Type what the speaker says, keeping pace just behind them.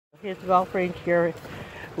Here's the golf range here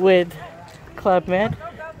with Club Med.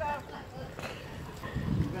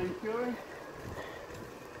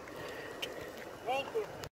 Thank you.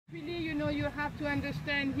 Really, you have to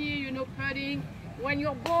understand here, putting, when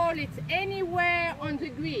your ball is anywhere on the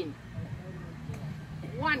green,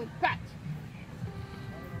 one putt,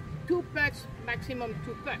 two putts, maximum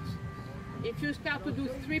two putts. If you start to do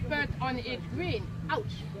three putts on each green,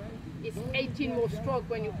 ouch, it's 18 more strokes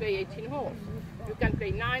when you play 18 holes. You can play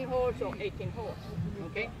 9 holes or 18 holes,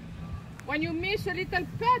 okay? When you miss a little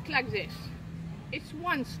putt like this, it's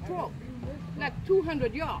one stroke, like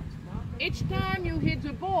 200 yards. Each time you hit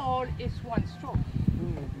the ball, it's one stroke.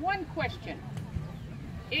 One question.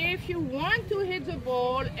 If you want to hit the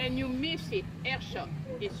ball and you miss it, air shot,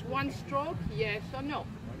 it's one stroke, yes or no?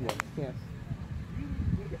 Yes. Yes.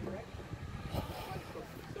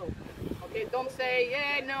 So, okay, don't say,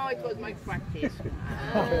 yeah, no, it was my practice.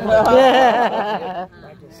 No,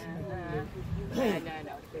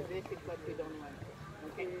 this is what we don't want.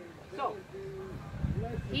 Okay, so,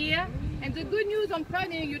 here, and the good news on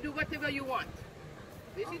putting, you do whatever you want.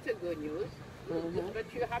 This is the good news,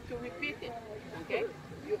 but you have to repeat it, okay?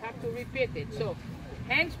 You have to repeat it. So,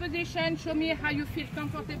 hands position, show me how you feel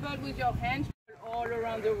comfortable with your hands all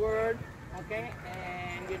around the world, okay?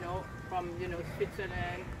 And, from,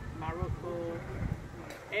 Switzerland, Morocco,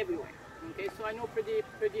 everywhere, okay? So I know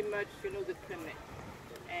pretty much, the Climate.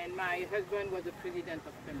 And my husband was the president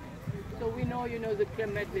of Climate. So we know, the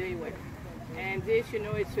Climate very well. And this,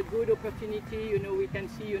 it's a good opportunity, we can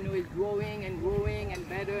see, it's growing and growing and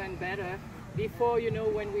better. Before,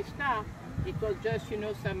 when we start, it was just,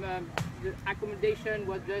 some, the accommodation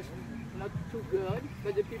was just not too good,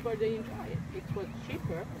 but the people, they enjoy it. It was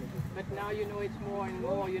cheaper, but now, it's more and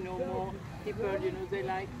more, more people,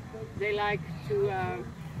 they like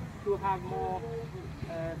to have more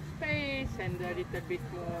space and a little bit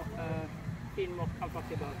more, feel more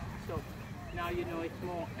comfortable. So now, it's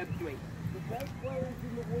more upgrade.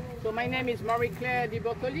 So my name is Marie Claire De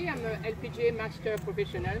Bortoli. I'm an LPGA Master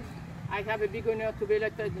Professional. I have a big honor to be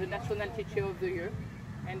elected the National Teacher of the Year,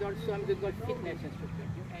 and also I'm the Golf Fitness Instructor.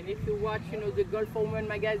 And if you watch, the Golf Woman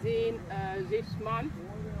magazine this month,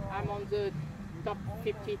 I'm on the top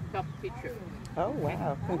 50 top teacher. Oh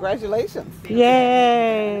wow! Congratulations!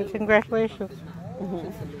 Yay! Congratulations!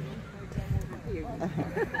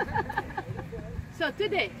 So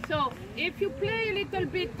today, if you play a little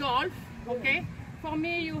bit golf, okay, for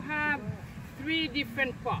me you have 3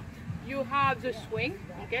 different parts. You have the swing,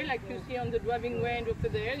 okay, like you see on the driving range over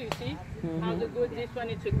there, you see how this one,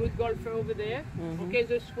 it's a good golfer over there. Okay,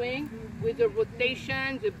 the swing with the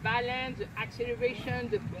rotation, the balance, the acceleration,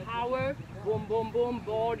 the power, boom, boom, boom,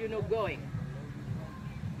 ball, going.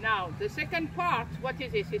 Now, the second part, what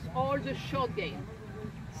is this? It's all the short game.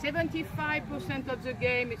 75% of the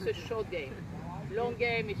game is a short game. Long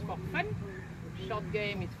game is for fun, short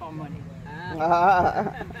game is for money.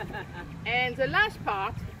 And the last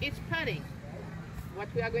part is putting, what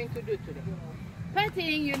we are going to do today.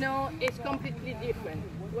 Putting, is completely different.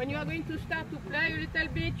 When you are going to start to play a little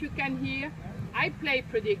bit, you can hear, I play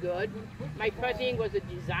pretty good, my putting was a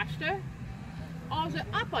disaster. Or the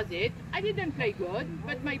opposite, I didn't play good,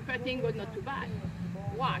 but my putting was not too bad.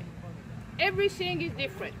 Why? Everything is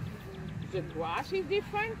different. The grass is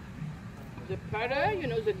different, the putter,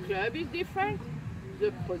 the club is different,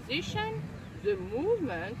 the position, the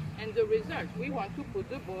movement, and the result. We want to put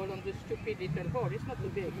the ball on the stupid little hole. It's not too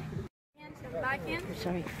big. Hands and backhand.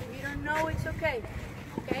 Sorry. If you don't know, it's okay.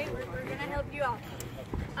 Okay, we're going to help you out.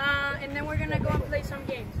 And then we're going to go and play some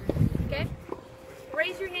games. Okay?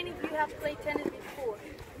 Raise your hand if you have played tennis before.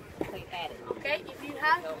 Okay? If you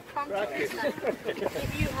have, come to this side.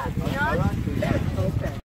 If you have not,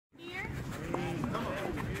 here.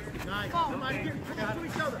 Nice. Somebody get to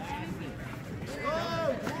each other. Oh,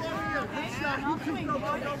 good shot. You two, go.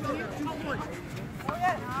 2 points.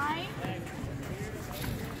 Nine.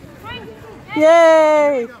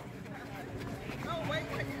 Yay!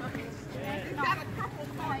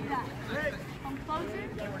 Come closer.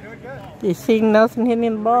 You see Nelson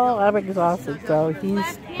hitting the ball? I'm exhausted, so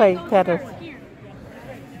he's playing tennis.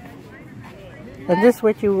 And this is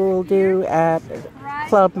what you will do at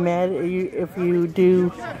Club Med. If you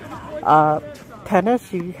do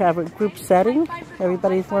tennis, you have a group setting.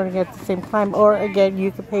 Everybody's learning at the same time. Or again,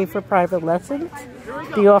 you can pay for private lessons.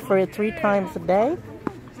 We offer it 3 times a day.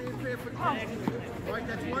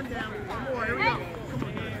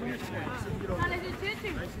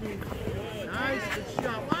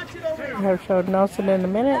 I'll show Nelson in a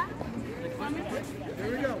minute.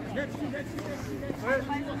 Here we go.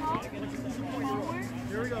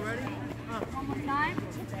 Here we go. Ready? One more time.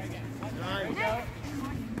 Nice.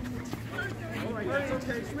 It's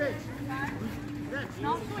okay, switch. Next.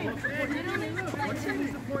 No swing. Literally, like Once you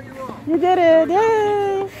lose the point, you're off. You did it!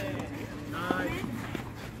 Yay! Nice.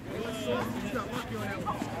 Let's see if you got lucky on that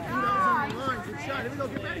one. That was on the line. Good shot. Here we go.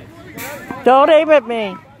 Get ready. Don't aim at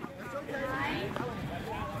me. That's okay.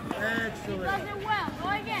 Excellent. does it well. Go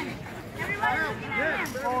again. Everybody's looking at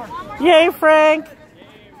him. One more. Yay, Frank!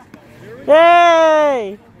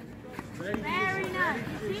 Yay! Very nice.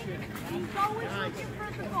 See? He's always looking for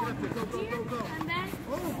the ball. Here, and then.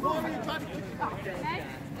 Oh, ball in your touch. Okay?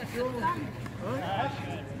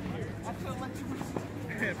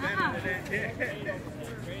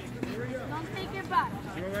 Don't take it back.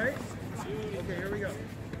 You all right? Okay, here we go.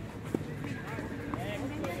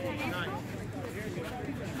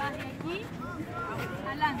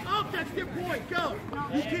 Oh, that's your point. Go.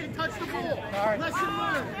 You can't touch the ball. Lesson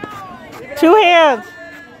learned. 2 hands.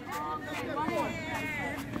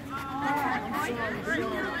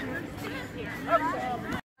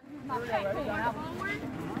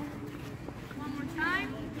 One more time.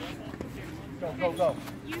 Go, go.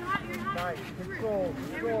 You have Nice. Control,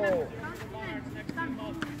 control.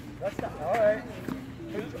 Everybody. That's not, all right.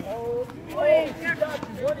 Control. Oh, you got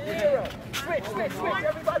you. 1-0. Switch, switch, switch.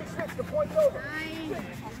 Everybody switch. The point's over.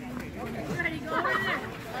 Ready, go over there.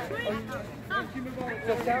 Swing.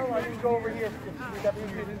 So, Cheryl, I can go over here.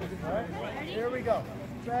 All right. Here we go.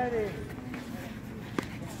 Ready.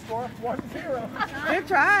 Score 1-0. Good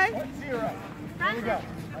try. 1-0. Here we go.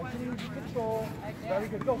 I can use control. Very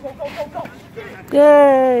good. Go, go, go, go, go.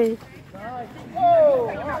 Yay! Nice. Whoa.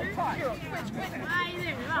 All right. 2-0. Switch, switch. Right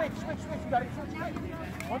there. Switch, switch, switch. You got to switch.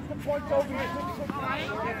 Once the point's over here, switch, switch. Time.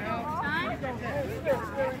 There we go.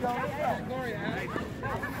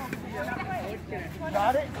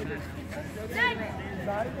 Got it? Next.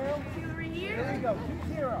 Got it now? Over Here here. we go.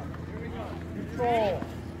 2-0. Control.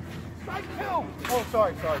 Strike 2. Oh,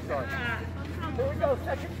 sorry. Here we go.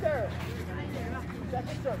 Second serve.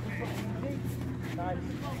 Second serve. Nice.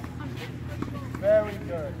 Very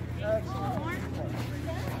good. Excellent.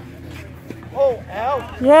 Oh,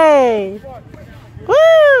 out. Yay! Woo!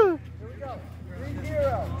 Here we go.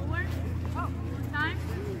 3-0. Forward. Time.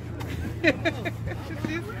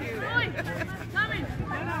 Going. Coming.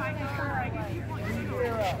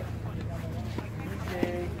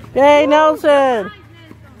 3-0. Yay, Nelson!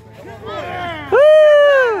 Woo!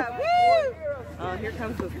 Oh, here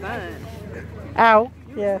comes the sun. Ow.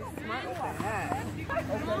 Yeah.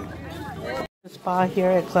 Spa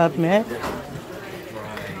here at Club Med.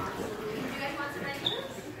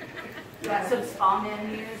 Got some spa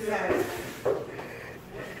menus.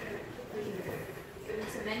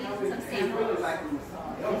 Some menus, some samples.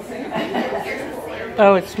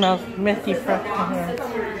 Oh, it smells minty fresh in here.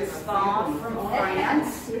 Spa from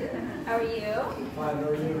France. How are you?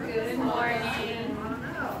 Good morning.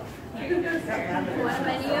 Want a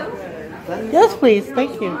menu? Yes, please.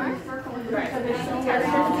 Thank you. How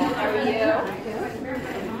are you?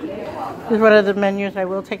 This is one of the menus. I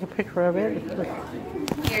will take a picture of it.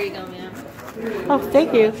 Here you go, ma'am. Oh,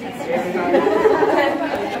 thank you.